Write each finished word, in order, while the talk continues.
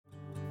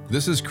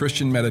This is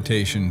Christian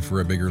Meditation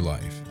for a Bigger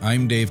Life.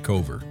 I'm Dave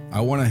Cover.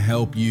 I want to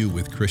help you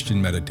with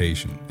Christian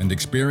meditation and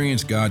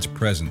experience God's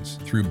presence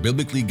through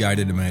biblically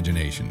guided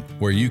imagination,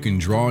 where you can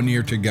draw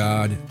near to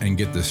God and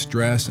get the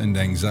stress and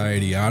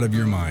anxiety out of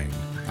your mind,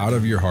 out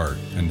of your heart,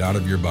 and out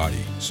of your body,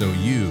 so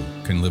you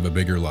can live a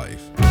bigger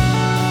life.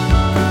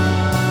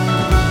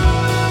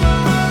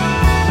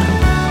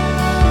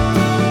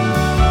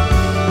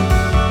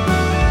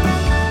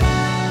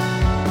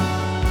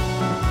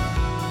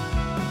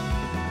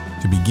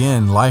 To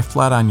begin, lie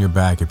flat on your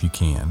back if you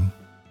can.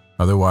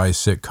 Otherwise,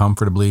 sit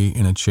comfortably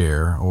in a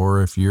chair,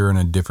 or if you're in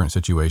a different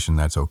situation,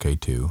 that's okay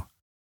too.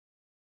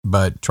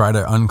 But try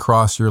to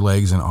uncross your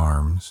legs and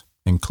arms,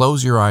 and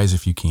close your eyes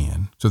if you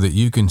can, so that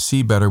you can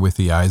see better with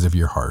the eyes of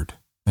your heart.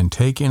 And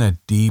take in a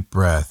deep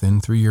breath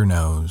in through your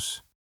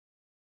nose,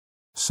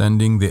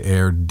 sending the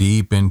air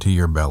deep into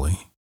your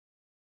belly.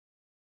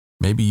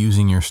 Maybe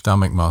using your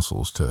stomach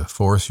muscles to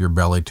force your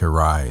belly to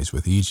rise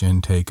with each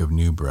intake of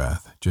new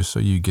breath, just so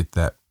you get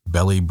that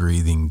belly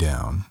breathing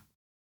down.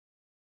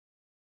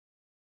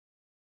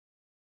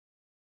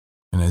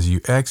 And as you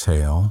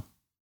exhale,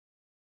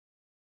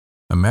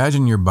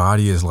 imagine your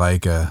body is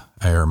like an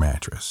air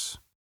mattress.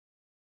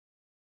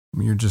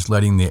 You're just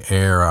letting the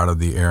air out of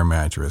the air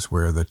mattress,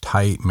 where the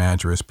tight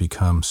mattress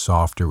becomes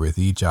softer with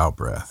each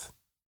out-breath,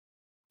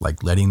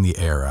 like letting the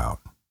air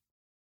out,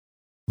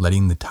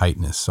 letting the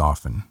tightness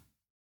soften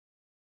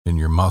in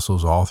your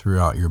muscles all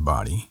throughout your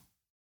body.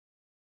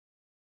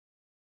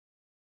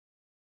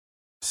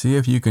 See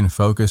if you can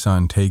focus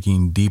on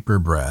taking deeper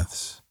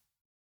breaths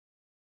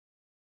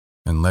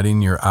and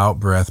letting your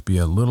out-breath be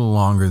a little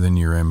longer than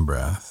your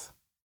in-breath.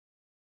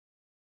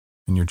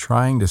 And you're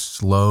trying to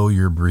slow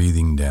your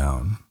breathing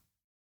down,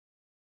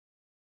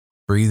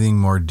 breathing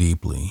more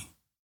deeply.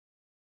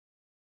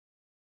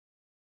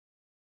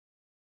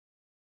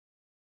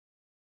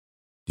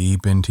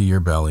 Deep into your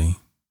belly.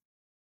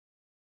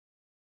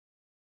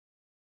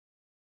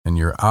 And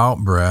your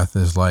out-breath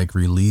is like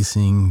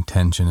releasing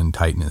tension and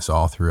tightness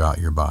all throughout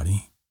your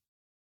body.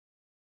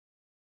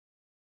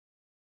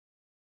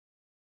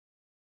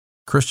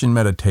 Christian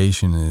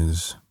meditation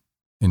is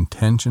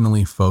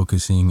intentionally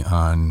focusing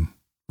on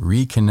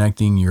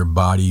reconnecting your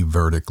body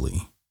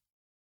vertically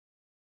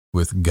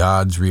with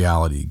God's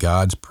reality,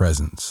 God's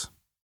presence.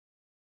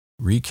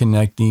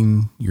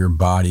 Reconnecting your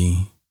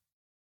body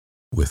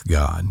with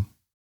God.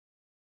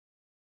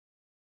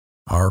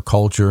 Our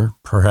culture,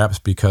 perhaps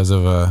because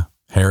of a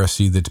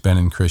heresy that's been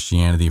in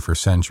Christianity for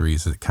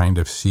centuries, that kind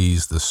of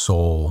sees the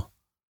soul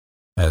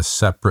as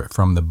separate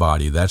from the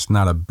body. That's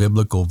not a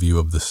biblical view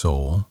of the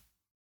soul,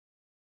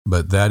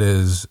 but that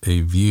is a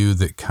view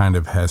that kind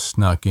of has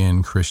snuck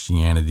in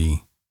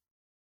Christianity,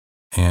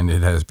 and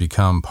it has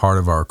become part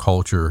of our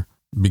culture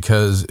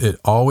because it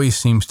always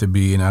seems to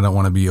be, and I don't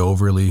want to be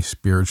overly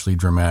spiritually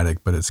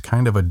dramatic, but it's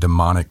kind of a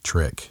demonic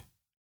trick.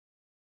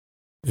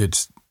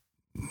 It's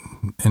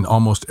in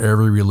almost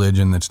every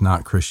religion that's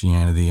not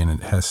Christianity, and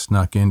it has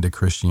snuck into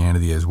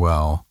Christianity as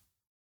well.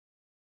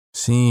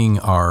 Seeing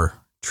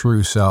our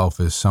true self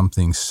as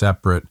something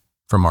separate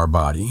from our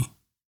body.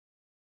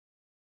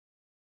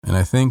 And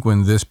I think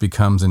when this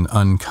becomes an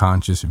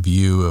unconscious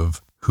view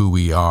of who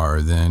we are,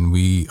 then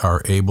we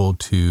are able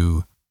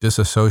to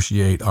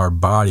disassociate our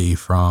body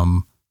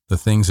from the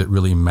things that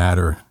really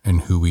matter in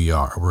who we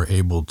are. We're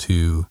able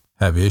to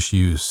have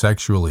issues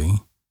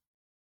sexually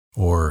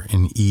or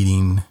in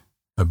eating,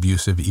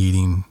 abusive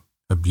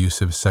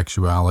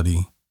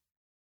sexuality,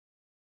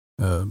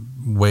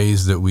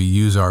 ways that we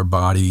use our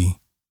body,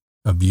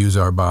 abuse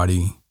our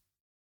body,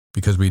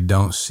 because we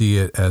don't see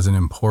it as an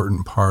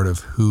important part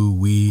of who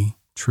we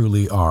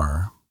truly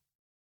are.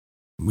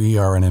 We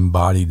are an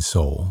embodied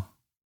soul.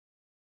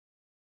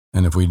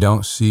 And if we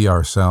don't see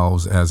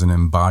ourselves as an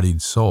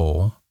embodied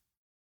soul,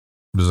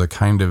 there's a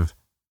kind of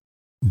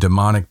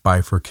demonic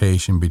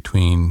bifurcation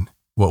between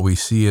what we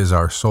see as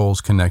our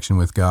soul's connection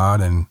with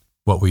God and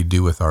what we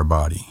do with our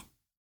body.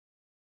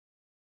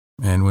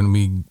 And when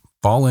we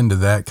fall into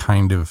that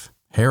kind of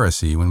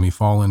heresy, when we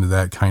fall into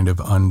that kind of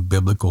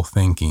unbiblical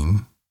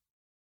thinking,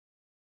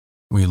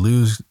 we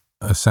lose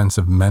a sense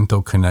of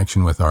mental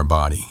connection with our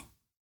body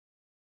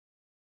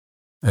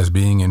as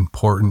being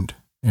important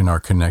in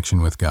our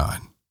connection with God.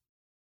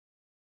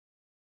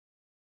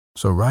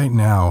 So right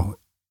now,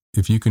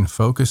 if you can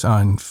focus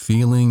on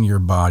feeling your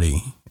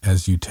body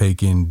as you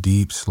take in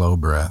deep, slow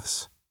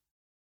breaths,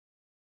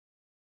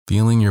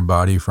 feeling your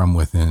body from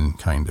within,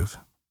 kind of.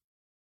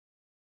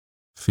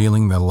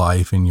 Feeling the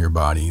life in your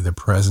body, the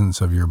presence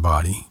of your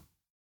body.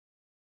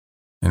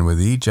 And with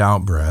each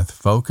out-breath,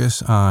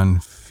 focus on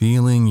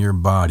feeling your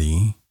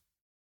body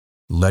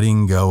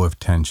letting go of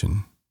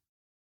tension.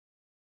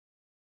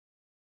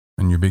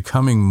 And you're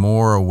becoming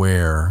more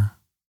aware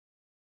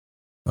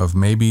of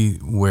maybe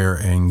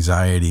where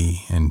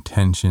anxiety and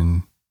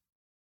tension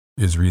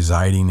is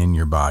residing in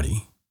your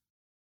body.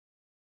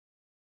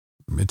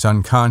 It's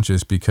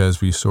unconscious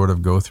because we sort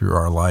of go through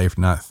our life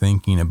not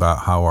thinking about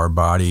how our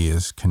body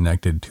is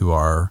connected to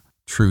our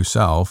true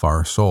self,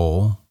 our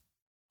soul,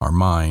 our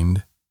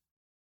mind.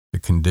 the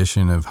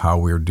condition of how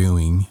we're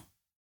doing,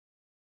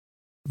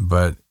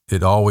 but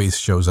it always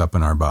shows up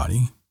in our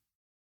body.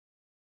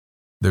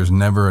 There's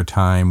never a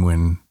time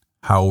when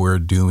how we're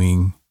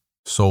doing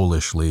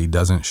soulishly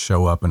doesn't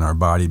show up in our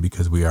body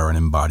because we are an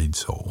embodied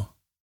soul.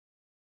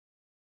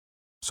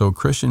 So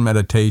Christian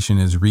meditation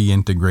is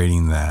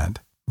reintegrating that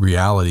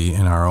reality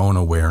in our own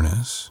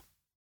awareness.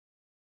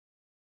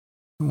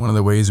 One of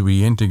the ways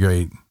we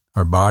integrate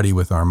our body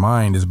with our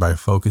mind is by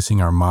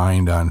focusing our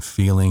mind on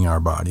feeling our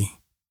body.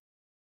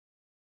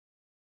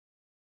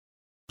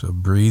 So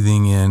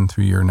breathing in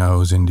through your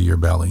nose into your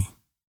belly.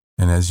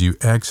 And as you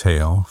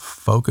exhale,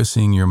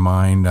 focusing your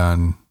mind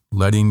on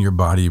letting your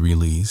body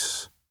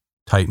release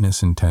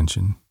tightness and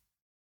tension.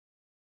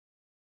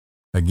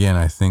 Again,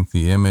 I think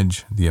the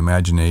image, the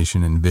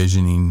imagination,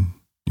 envisioning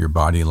your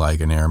body like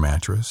an air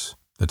mattress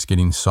that's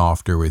getting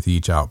softer with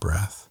each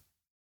out-breath.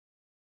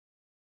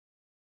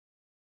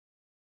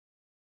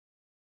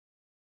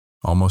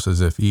 Almost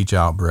as if each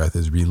out-breath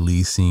is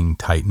releasing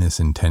tightness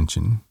and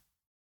tension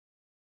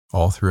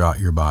all throughout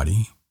your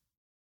body.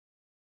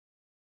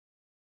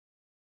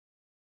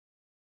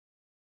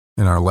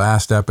 In our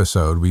last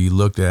episode, we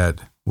looked at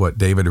what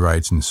David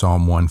writes in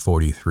Psalm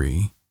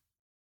 143.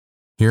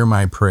 Hear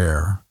my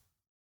prayer,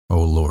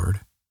 O Lord.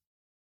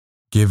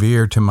 Give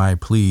ear to my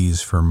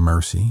pleas for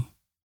mercy.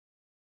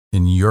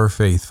 In your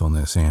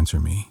faithfulness answer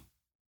me.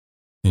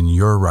 In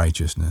your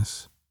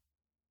righteousness.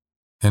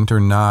 Enter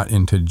not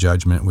into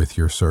judgment with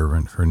your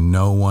servant, for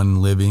no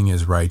one living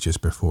is righteous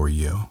before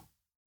you.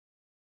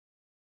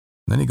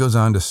 Then he goes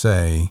on to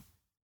say,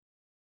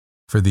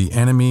 for the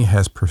enemy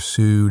has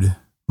pursued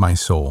my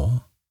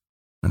soul.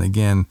 And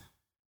again,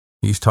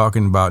 he's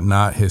talking about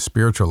not his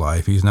spiritual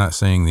life. He's not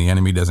saying the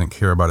enemy doesn't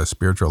care about his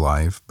spiritual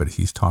life, but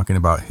he's talking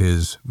about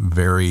his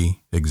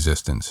very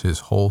existence, his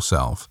whole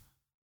self.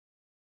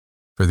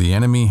 For the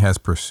enemy has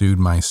pursued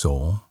my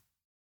soul.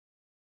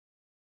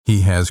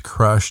 He has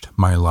crushed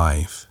my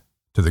life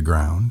to the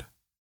ground.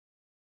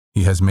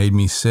 He has made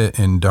me sit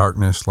in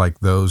darkness like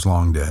those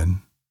long dead.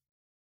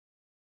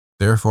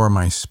 Therefore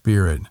my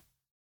spirit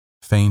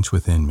faints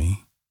within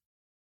me.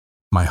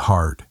 My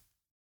heart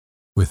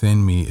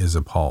within me is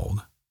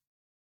appalled.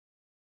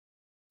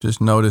 Just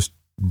notice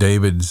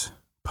David's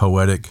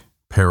poetic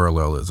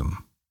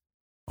parallelism.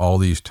 All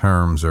these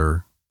terms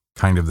are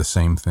kind of the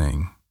same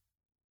thing.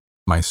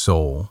 My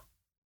soul,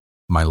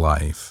 my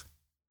life,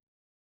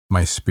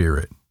 my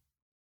spirit,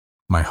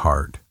 my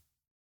heart.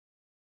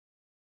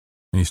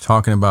 And he's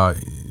talking about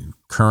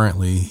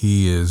currently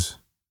he is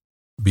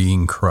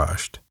being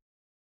crushed.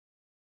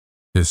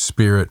 His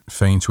spirit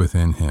faints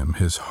within him.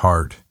 His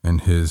heart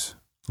and his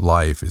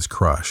life is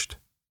crushed.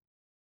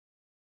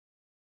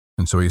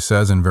 And so he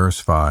says in verse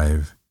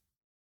 5,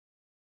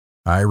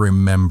 I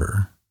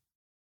remember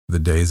the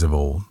days of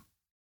old.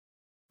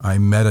 I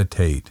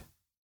meditate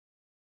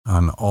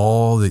on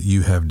all that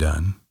you have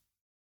done.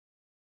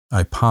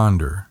 I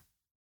ponder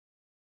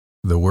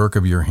the work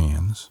of your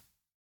hands.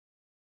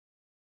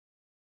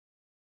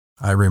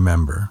 I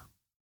remember.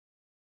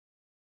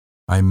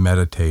 I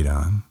meditate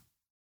on.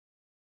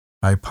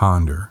 I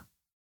ponder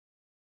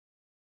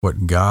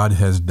what God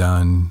has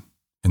done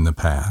in the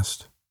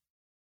past.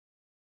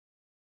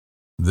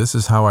 This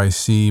is how I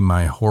see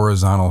my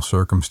horizontal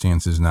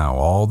circumstances now.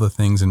 All the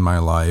things in my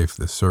life,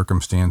 the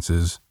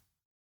circumstances,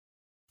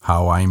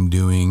 how I'm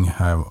doing,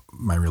 how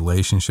my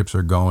relationships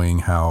are going,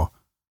 how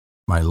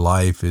my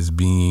life is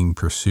being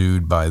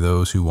pursued by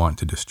those who want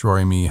to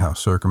destroy me, how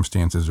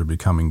circumstances are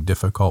becoming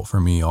difficult for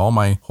me, all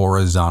my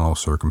horizontal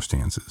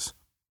circumstances.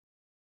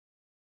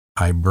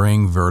 I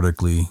bring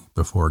vertically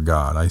before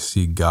God. I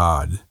see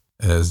God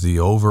as the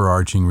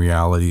overarching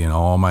reality in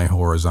all my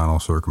horizontal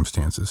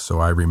circumstances. So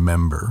I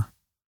remember,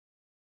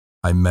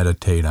 I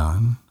meditate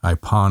on, I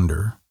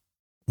ponder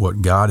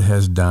what God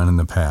has done in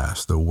the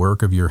past, the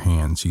work of your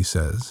hands, he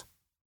says.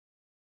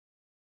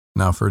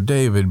 Now for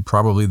David,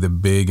 probably the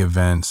big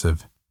events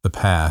of the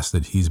past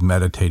that he's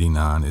meditating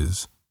on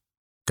is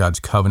God's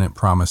covenant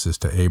promises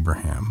to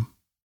Abraham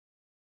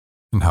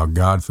and how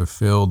God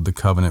fulfilled the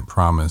covenant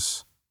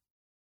promise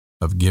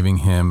of giving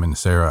him and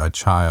Sarah a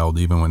child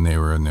even when they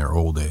were in their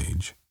old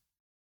age.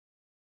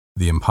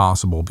 The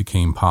impossible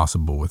became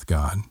possible with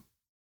God.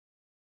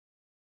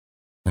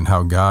 And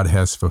how God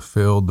has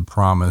fulfilled the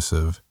promise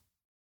of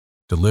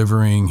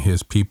delivering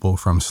his people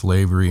from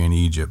slavery in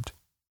Egypt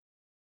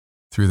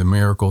through the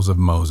miracles of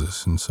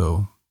Moses. And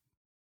so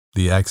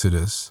the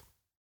Exodus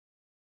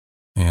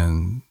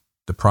and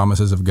the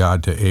promises of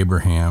God to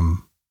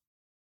Abraham,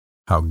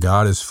 how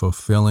God is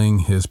fulfilling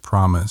his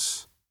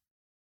promise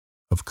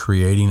of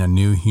creating a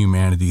new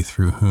humanity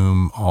through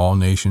whom all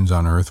nations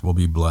on earth will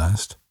be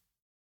blessed.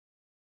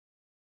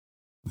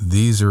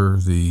 These are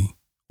the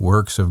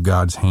works of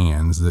God's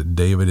hands that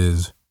David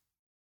is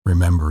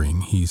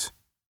remembering. He's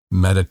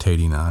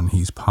meditating on,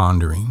 he's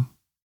pondering.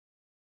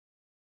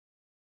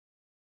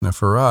 Now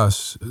for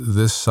us,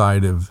 this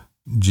side of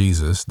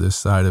Jesus, this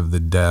side of the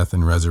death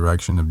and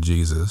resurrection of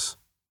Jesus,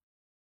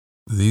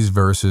 these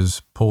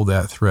verses pull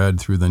that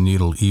thread through the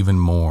needle even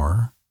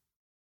more,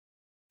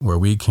 where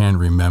we can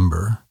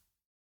remember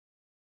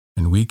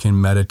and we can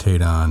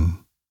meditate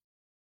on,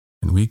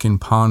 and we can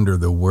ponder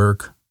the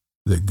work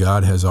that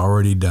God has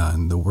already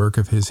done, the work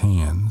of his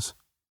hands,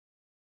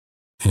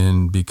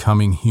 in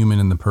becoming human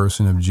in the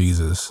person of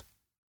Jesus,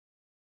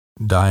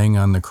 dying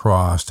on the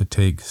cross to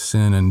take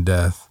sin and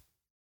death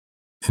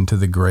into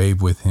the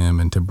grave with him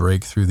and to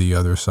break through the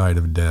other side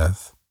of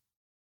death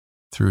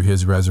through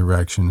his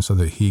resurrection so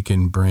that he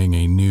can bring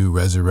a new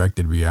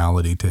resurrected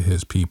reality to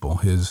his people,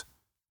 his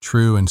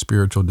true and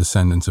spiritual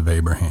descendants of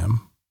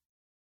Abraham,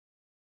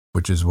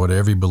 which is what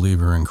every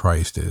believer in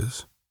Christ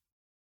is.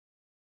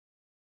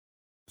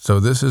 So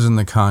this is in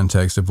the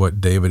context of what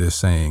David is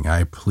saying.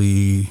 I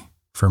plead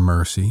for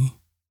mercy.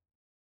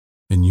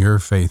 In your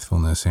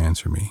faithfulness,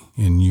 answer me.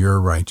 In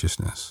your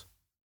righteousness.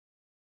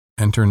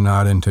 Enter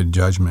not into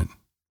judgment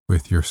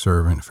with your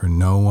servant, for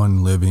no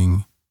one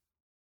living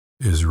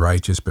is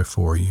righteous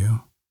before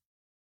you.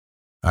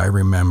 I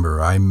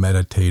remember, I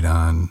meditate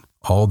on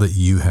all that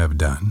you have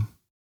done.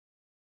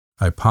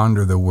 I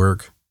ponder the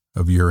work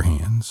of your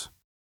hands.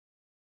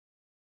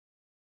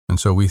 And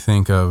so we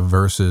think of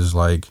verses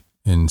like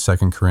in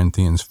 2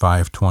 Corinthians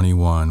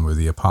 5:21, where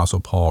the Apostle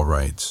Paul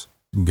writes,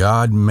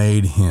 God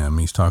made him,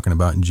 he's talking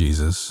about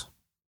Jesus,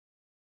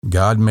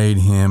 God made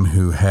him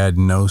who had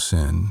no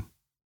sin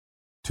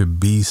to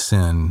be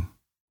sin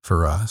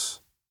for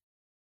us,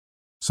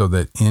 so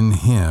that in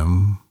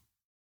him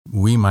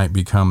we might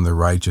become the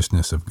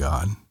righteousness of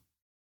God.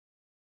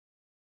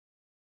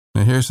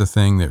 Now here's the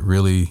thing that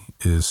really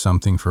is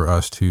something for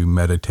us to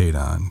meditate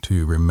on,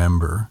 to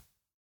remember,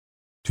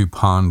 to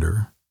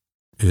ponder,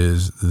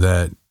 is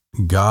that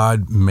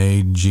God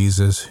made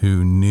Jesus,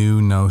 who knew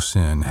no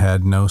sin,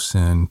 had no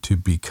sin, to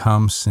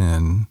become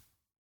sin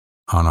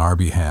on our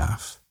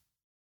behalf.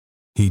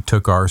 He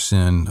took our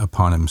sin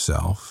upon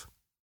himself.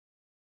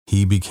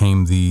 He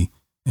became the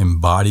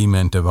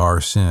embodiment of our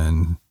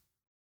sin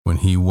when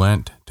he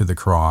went to the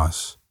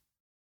cross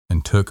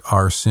and took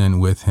our sin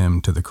with him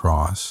to the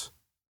cross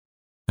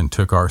and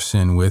took our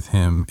sin with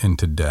him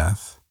into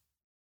death,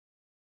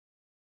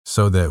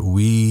 so that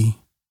we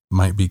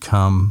might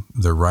become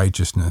the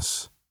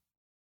righteousness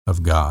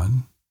of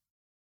God.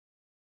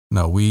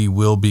 No, we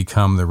will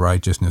become the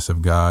righteousness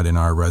of God in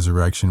our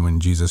resurrection when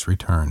Jesus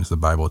returns. The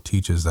Bible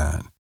teaches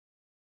that.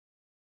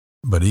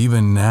 But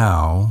even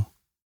now,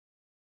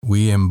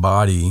 we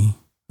embody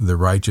the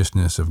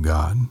righteousness of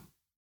God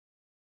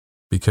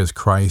because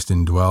Christ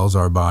indwells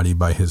our body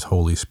by his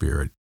Holy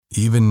Spirit.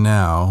 Even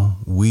now,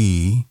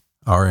 we,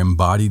 our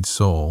embodied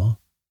soul,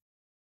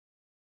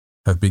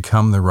 have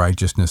become the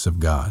righteousness of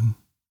God.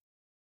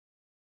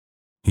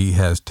 He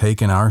has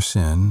taken our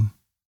sin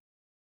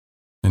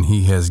and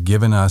he has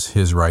given us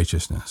his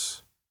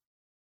righteousness.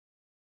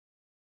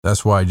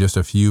 That's why just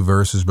a few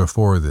verses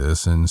before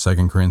this, in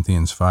 2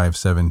 Corinthians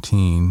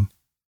 5:17,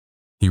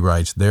 he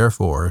writes,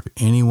 therefore, if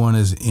anyone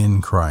is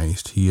in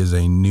Christ, he is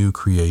a new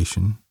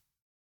creation.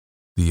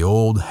 The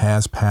old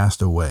has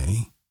passed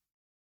away.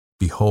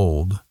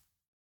 Behold,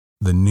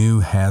 the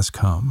new has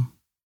come.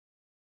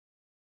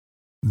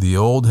 The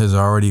old has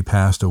already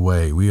passed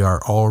away. We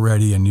are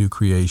already a new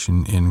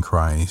creation in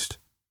Christ.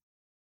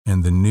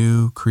 And the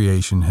new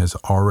creation has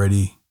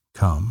already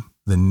come.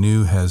 The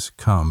new has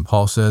come.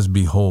 Paul says,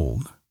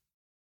 behold.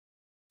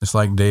 It's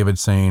like David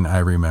saying, I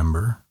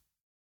remember.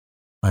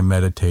 I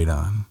meditate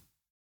on.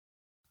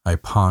 I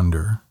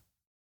ponder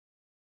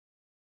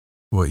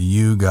what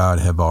you, God,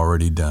 have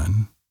already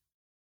done.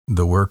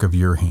 The work of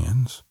your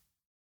hands.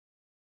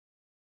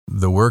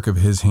 The work of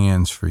his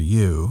hands for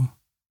you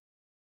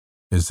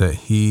is that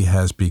he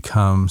has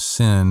become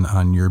sin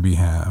on your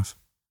behalf,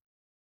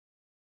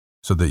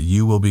 so that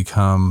you will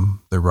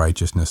become the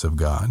righteousness of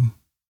God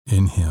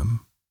in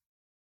him.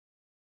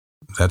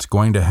 That's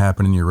going to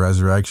happen in your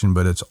resurrection,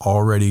 but it's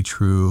already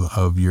true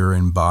of your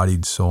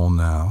embodied soul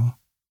now.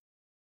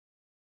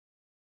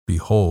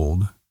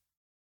 Behold,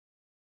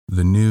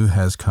 the new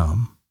has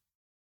come.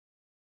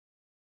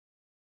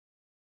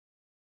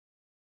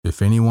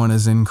 If anyone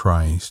is in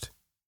Christ,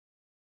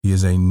 he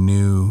is a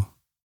new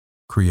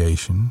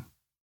creation.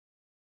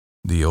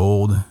 The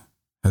old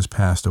has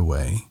passed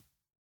away.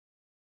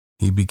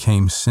 He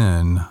became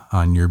sin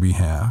on your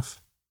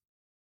behalf.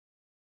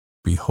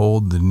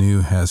 Behold, the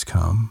new has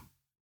come.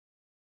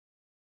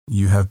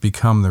 You have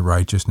become the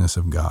righteousness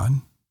of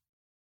God.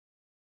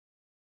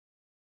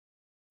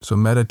 So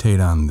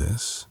meditate on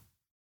this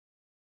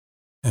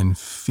and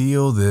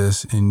feel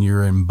this in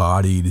your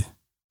embodied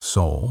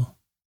soul.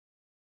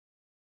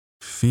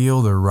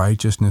 Feel the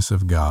righteousness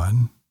of God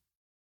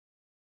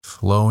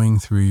flowing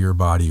through your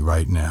body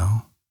right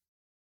now.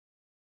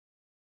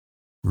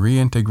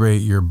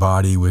 Reintegrate your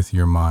body with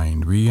your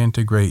mind.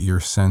 Reintegrate your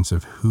sense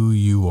of who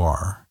you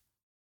are.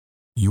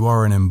 You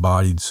are an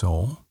embodied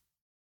soul.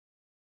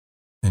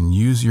 And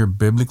use your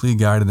biblically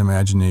guided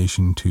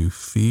imagination to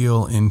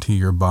feel into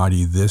your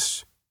body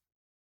this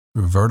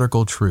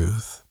vertical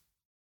truth.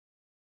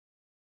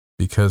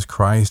 Because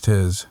Christ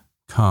has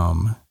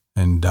come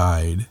and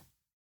died,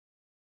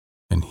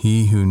 and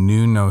he who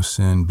knew no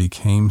sin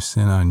became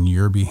sin on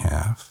your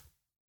behalf.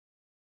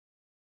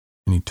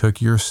 And he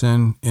took your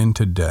sin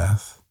into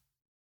death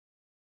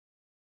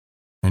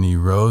and he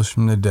rose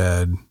from the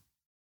dead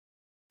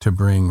to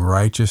bring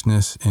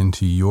righteousness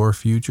into your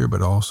future,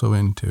 but also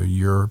into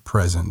your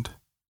present.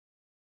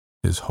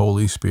 His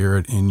Holy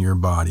Spirit in your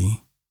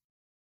body.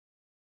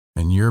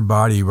 And your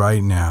body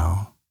right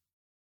now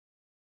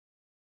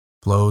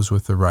flows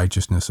with the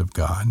righteousness of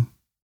God.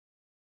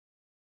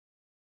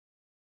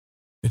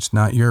 It's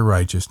not your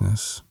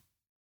righteousness.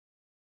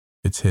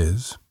 It's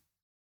His.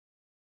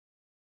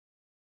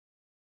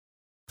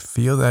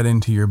 Feel that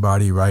into your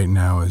body right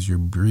now as you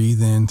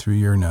breathe in through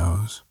your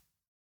nose,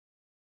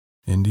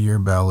 into your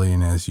belly,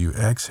 and as you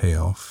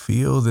exhale,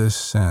 feel this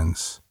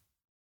sense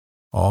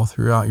all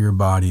throughout your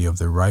body of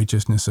the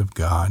righteousness of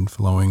God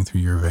flowing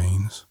through your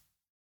veins.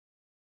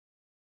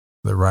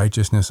 The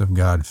righteousness of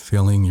God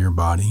filling your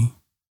body.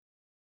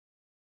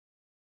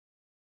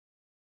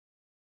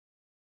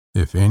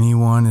 If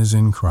anyone is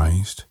in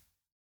Christ,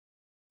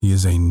 he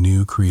is a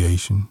new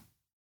creation.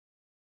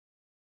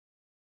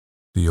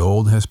 The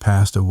old has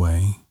passed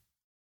away.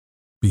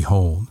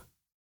 Behold,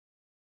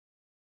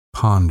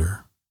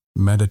 ponder,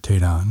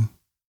 meditate on,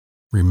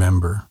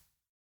 remember.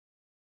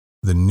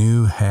 The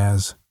new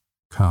has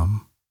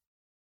come.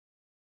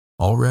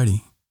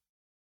 Already,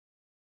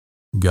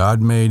 God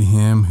made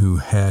him who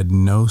had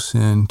no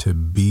sin to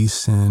be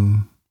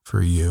sin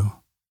for you,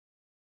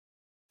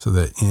 so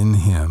that in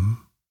him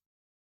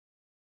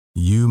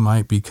you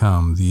might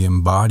become the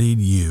embodied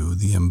you,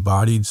 the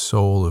embodied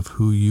soul of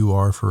who you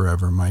are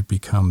forever, might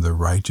become the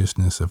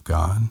righteousness of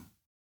God.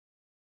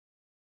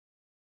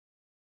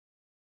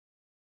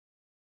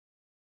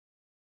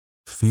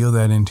 Feel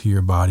that into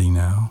your body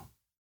now.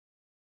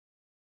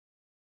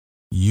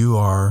 You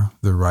are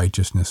the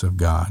righteousness of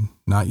God,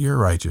 not your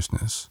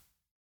righteousness,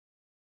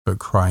 but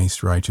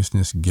Christ's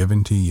righteousness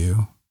given to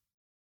you,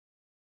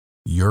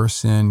 your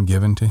sin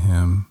given to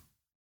him,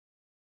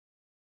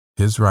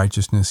 his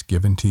righteousness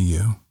given to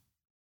you.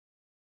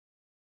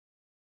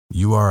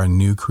 You are a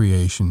new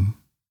creation.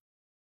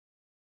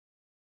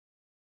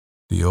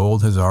 The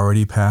old has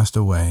already passed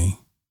away.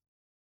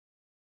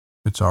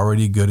 It's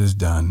already good as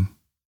done,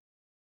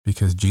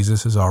 because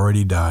Jesus has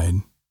already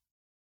died,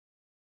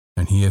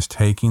 and he has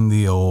taken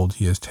the old,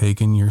 he has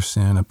taken your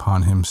sin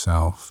upon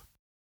himself.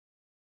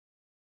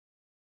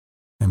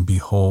 And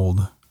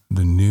behold,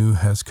 the new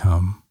has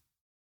come,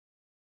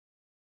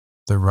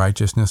 the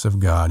righteousness of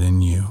God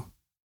in you.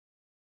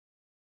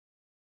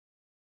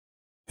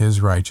 His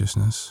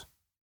righteousness.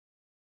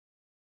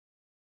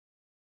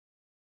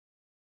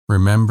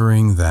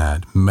 Remembering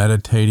that,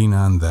 meditating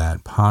on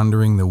that,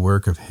 pondering the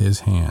work of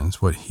his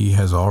hands, what he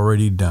has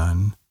already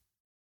done,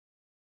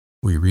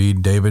 we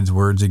read David's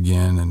words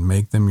again and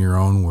make them your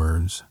own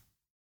words.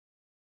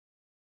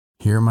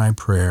 Hear my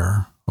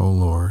prayer, O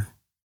Lord.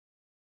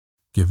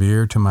 Give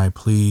ear to my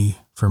plea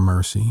for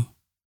mercy.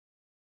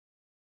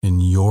 In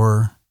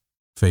your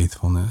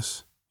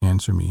faithfulness,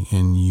 answer me.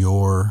 In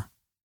your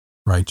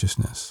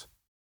righteousness.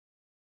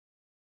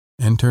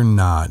 Enter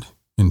not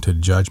into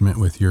judgment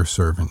with your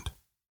servant,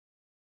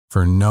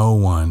 for no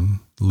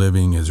one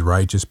living is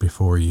righteous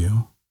before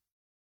you.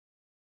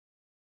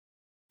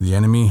 The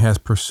enemy has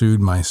pursued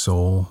my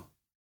soul.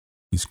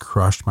 He's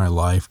crushed my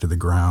life to the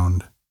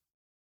ground.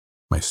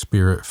 My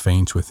spirit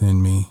faints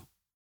within me.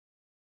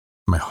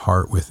 My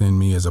heart within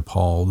me is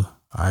appalled.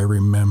 I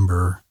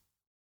remember,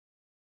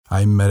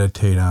 I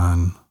meditate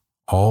on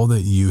all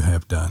that you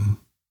have done.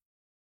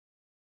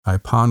 I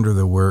ponder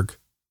the work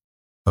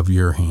of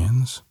your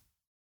hands.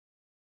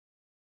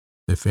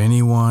 If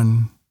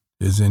anyone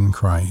is in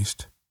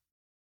Christ,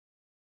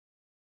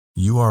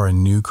 you are a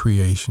new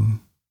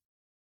creation.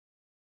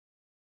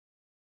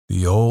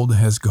 The old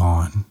has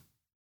gone.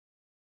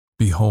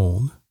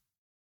 Behold,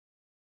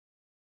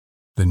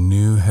 the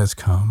new has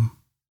come.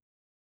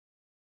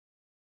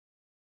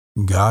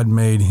 God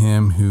made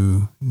him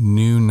who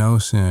knew no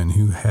sin,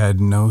 who had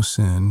no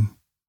sin,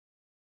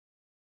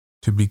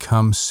 to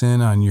become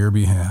sin on your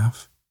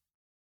behalf,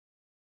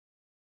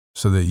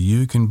 so that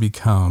you can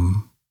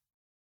become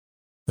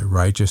the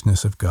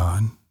righteousness of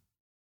God.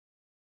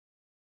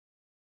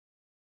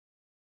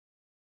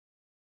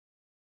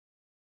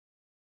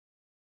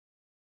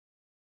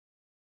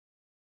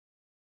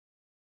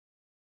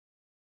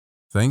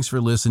 Thanks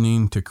for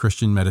listening to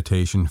Christian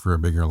Meditation for a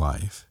Bigger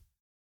Life.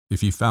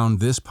 If you found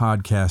this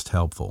podcast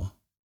helpful,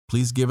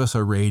 please give us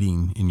a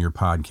rating in your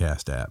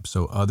podcast app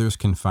so others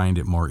can find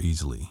it more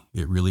easily.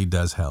 It really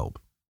does help.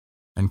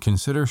 And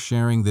consider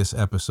sharing this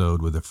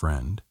episode with a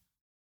friend.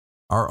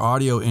 Our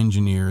audio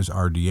engineers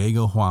are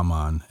Diego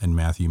Huaman and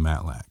Matthew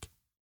Matlack.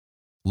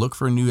 Look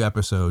for new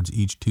episodes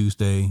each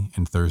Tuesday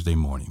and Thursday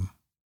morning.